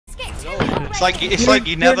It's like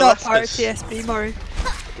you never left You're not part of us. TSB, Murray.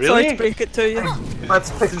 Really? Sorry to break it to you. Let's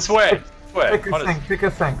pick. Since when? Pick a thing. Pick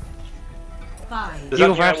a thing.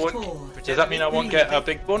 Does that mean I won't get a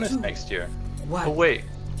big bonus next year? Oh wait.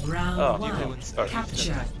 Round you one. won't start.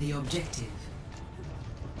 Capture the objective.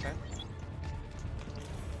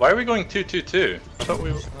 Why are we going 2-2-2? I thought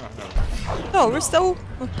we were... No,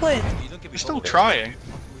 we're playing. We're still trying.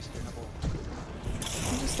 I'm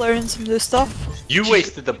just learning some new stuff. You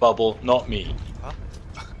wasted the bubble, not me.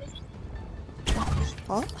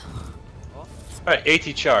 What? Right,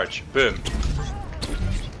 80 charge. Boom.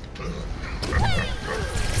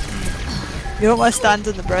 You don't want to stand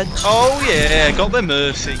on the bridge. Oh yeah, got the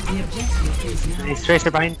mercy. He's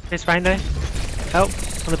Tracer behind there. Help!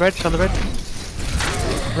 On the bridge, on the bridge.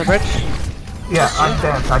 On the bridge. Yeah, I'm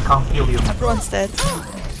dead. I can't heal you. Everyone's dead.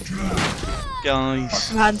 Guys.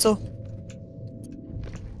 Hansel.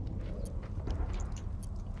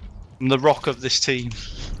 I'm the rock of this team.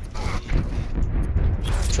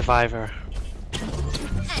 Survivor.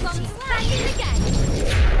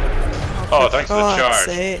 Oh, thanks for the God's charge.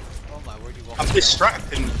 sake. I'm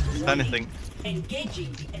distracting, if anything.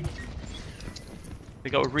 Engaging the enemy. They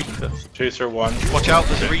got a Reaper. Chaser 1. Watch out,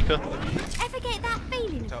 there's a Reaper. Ever get that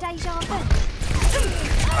feeling of deja vu?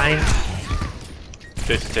 Fine.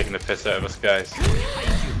 Chaser's taking the piss out of us, guys.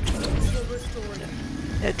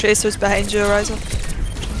 Yeah, Tracer's behind you, Horizon.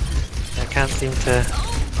 I can't seem to...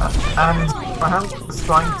 And my hand is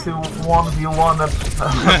trying to 1v1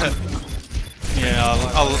 Yeah,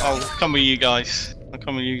 I'll come with you guys. I'll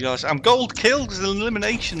come with you guys. I'm gold killed because of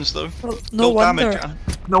eliminations though. Well, no Gold wonder. damage.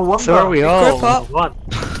 No wonder. So are we all. Grip up. One.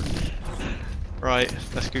 Right,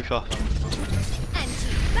 let's goof off. Back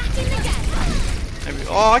in the game.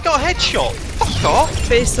 Oh, I got a headshot! Fuck off!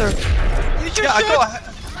 Tracer. Yeah, I got a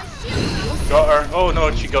Got her. Oh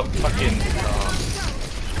no, she got fucking...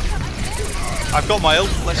 I've got my ult.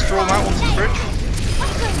 Let's draw them out onto the bridge.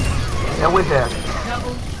 Yeah, we're dead.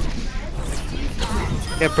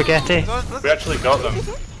 Get Brigetti. We actually got them.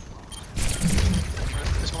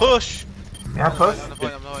 Let's push! Yeah, push.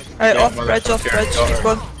 Right, Yeah, off bridge, off bridge. Keep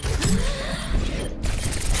going.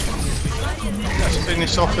 Let's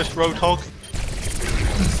finish off this roadhog.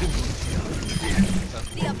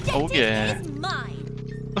 Oh yeah.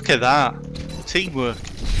 Look at that. Teamwork.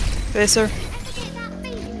 Tracer.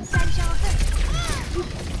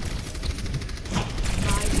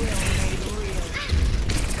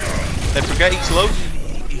 They forget he's low.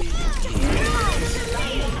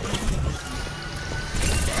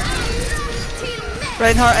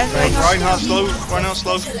 Reinhardt in, Reinhardt. Reinhardt's low. Reinhardt's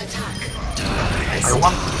low. I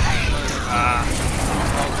want.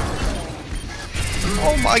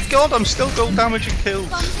 Oh my god, I'm still gold damage and kills.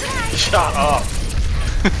 Shut up.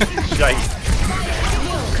 Shite.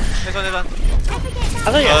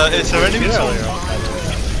 Is there enemies on?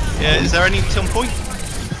 Yeah, is there enemies on point?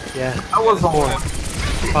 Yeah. I was on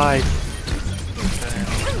 5.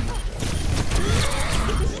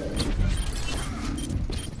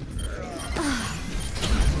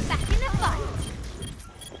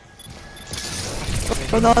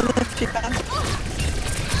 Run on if you can.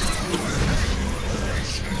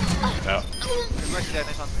 No.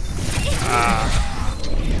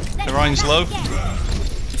 The Ryan's low. You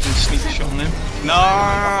can sneak a shot on him.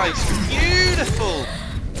 Nice! Beautiful!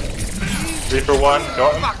 Reaper 1,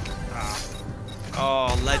 got him.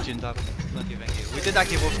 Oh, legend. Lucky, thank you. We did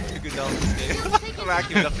actually both do good down this game. We're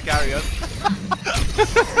actually enough to carry us.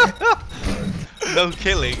 No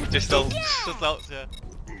killing, just ult. Just out, yeah.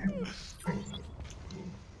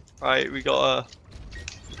 Right, we got a...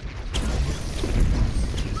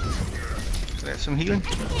 Get some healing.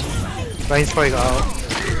 Ryan's probably got out.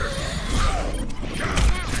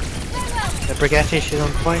 The Brigetti, she's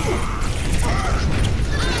on point.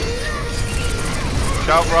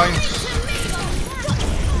 Shout, Ryan.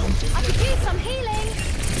 I could use some healing.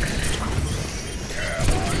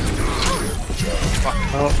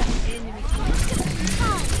 Oh.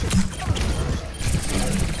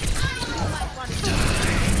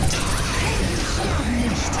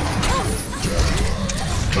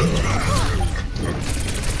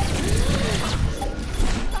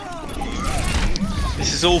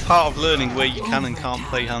 This is all part of learning where you can and can't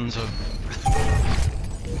play Hanzo.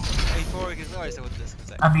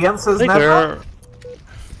 And the answer is Hey, never. girl.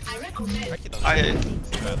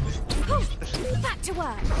 Back to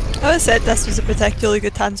work. I said this was a particularly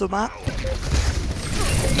good Hanzo map.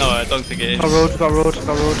 No, I don't think it is. Got road, got road, got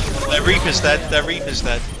road. Their Reaper's dead, their Reaper's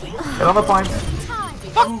dead. Get on the point.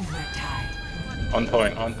 On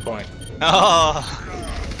point, on point. Oh.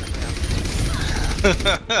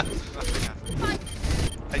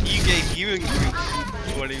 And you gave you a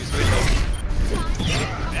grief when he was with us.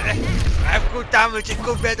 I have good damage and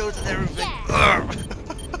good medals and everything.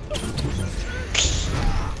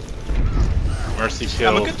 Mercy I'm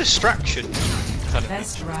kill. a good distraction.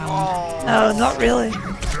 Best round. No, not really.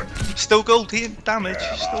 Still gold damage.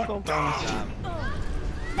 Still gold damage.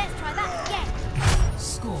 Let's try that again.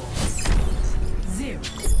 Score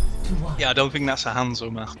 0-1. Yeah, I don't think that's a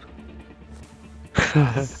Hanzo map.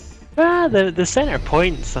 The center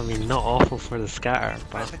point's, I mean, not awful for the scatter, Right,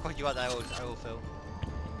 but pick one you want, I will fill.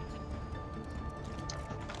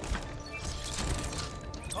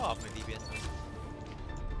 Oh, my DBS.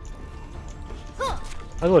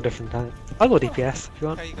 I'll go a different time. I'll go DPS if you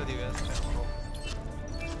want. Okay, you go DBS.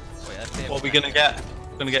 Wait, that's it. What are we gonna get?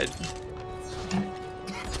 We're gonna get.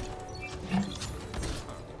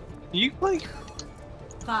 You play?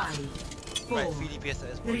 5, 4, Right, 3 DPS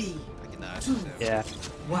that is 3, like in that. 2, Yeah.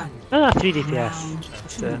 1. Ah, 3 DPS. Round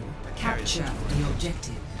That's, 2. Capture the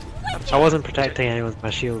objective. I wasn't protecting anyone with my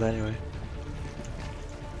shield anyway.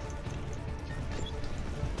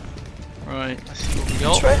 Right, let's see what we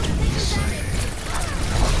got. Tra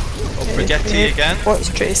Oh, Brigetti again. What's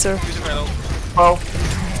Tracer? Use it right out. Well,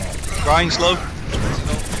 Ryan's low.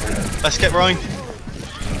 Let's get Ryan.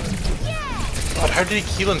 God, how did he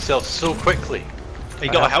heal himself so quickly? He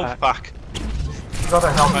got a health pack. got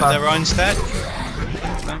a help Right there, back. Ryan's dead.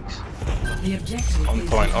 Thanks. The objective On is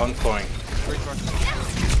point, on point.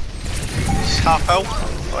 He's half health.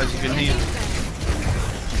 Why has he been healed?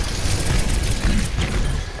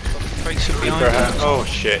 Tracer behind him. Oh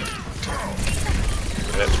shit.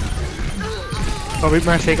 Go read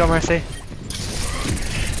Mercy, go Mercy.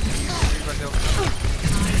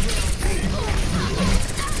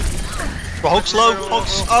 Hog's low.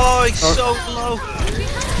 Hog's. Oh, he's so low.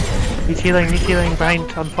 He's healing,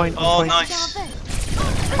 behind, on point, on Oh, point. nice.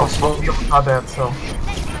 Oh, slow, you're not dead, so.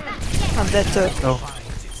 I'm dead too. No.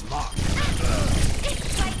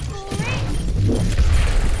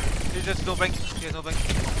 You just no blink. You have no blink.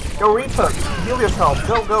 Go Reaper, heal yourself.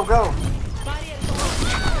 Go, go, go.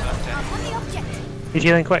 He's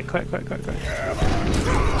healing, quick. Yeah,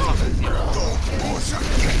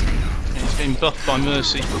 he's getting buffed by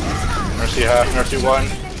Mercy. Mercy half, Mercy 1.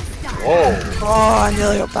 Whoa. Oh, I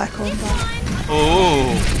nearly got back on that.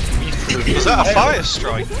 Oh, was that a fire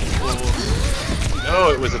strike?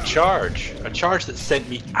 No, it was a charge. A charge that sent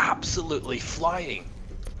me absolutely flying.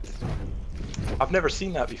 I've never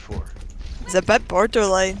seen that before. It's a bit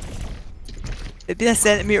borderline. It'd been a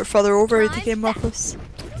centimetre further over if he came with us.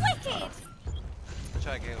 Wicked.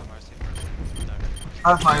 Try again with Mercy. No. I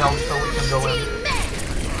have my ult, so we can go in.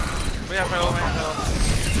 We have my ult,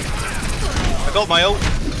 I got my ult.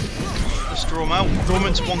 Let's draw him out. Draw him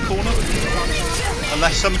into one corner.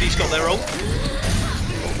 Unless somebody's got their ult.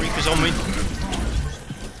 Oh, Reaper's on me.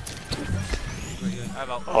 I have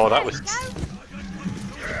ult. Oh, that was.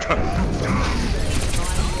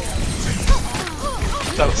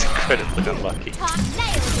 That was incredibly unlucky.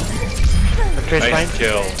 Trace fine. Nice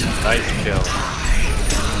kill. Nice kill.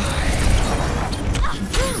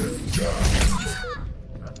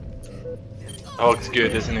 Hog's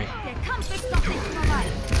good, isn't he? Here comes this something to my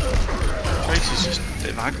right. Tracy's just a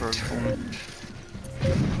bit of aggro for me.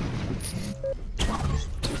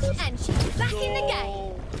 And she's back in the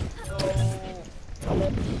game.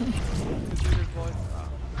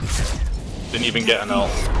 Didn't even get an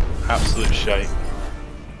ult. Absolute shite.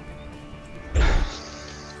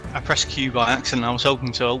 I pressed Q by accident. I was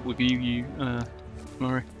hoping to ult with you,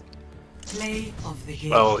 Murray. play of the game.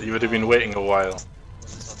 Well, you would have been waiting a while.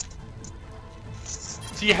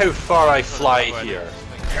 See how far I fly here.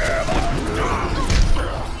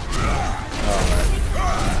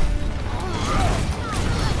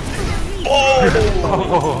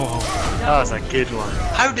 Oh! That was a good one.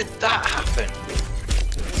 How did that happen?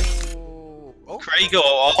 Craig,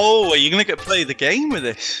 oh, are you gonna get play the game with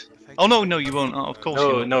this? Oh no, you won't. Oh, of course you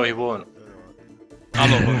No, won't. no, he won't.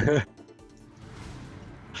 I'm not.